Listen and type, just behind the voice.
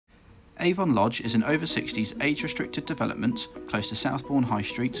Avon Lodge is an over-60s age-restricted development close to Southbourne High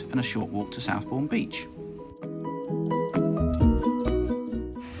Street and a short walk to Southbourne Beach.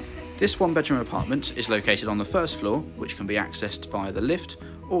 This one-bedroom apartment is located on the first floor, which can be accessed via the lift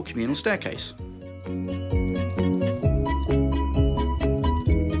or communal staircase.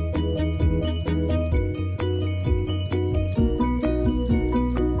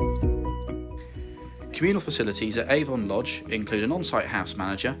 Communal facilities at Avon Lodge include an on-site house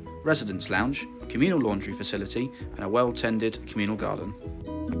manager, residence lounge, communal laundry facility and a well-tended communal garden.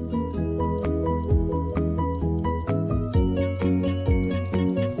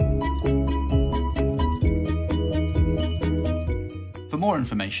 For more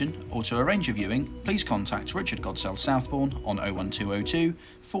information or to arrange a viewing, please contact Richard Godsell Southbourne on 01202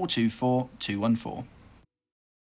 424 214.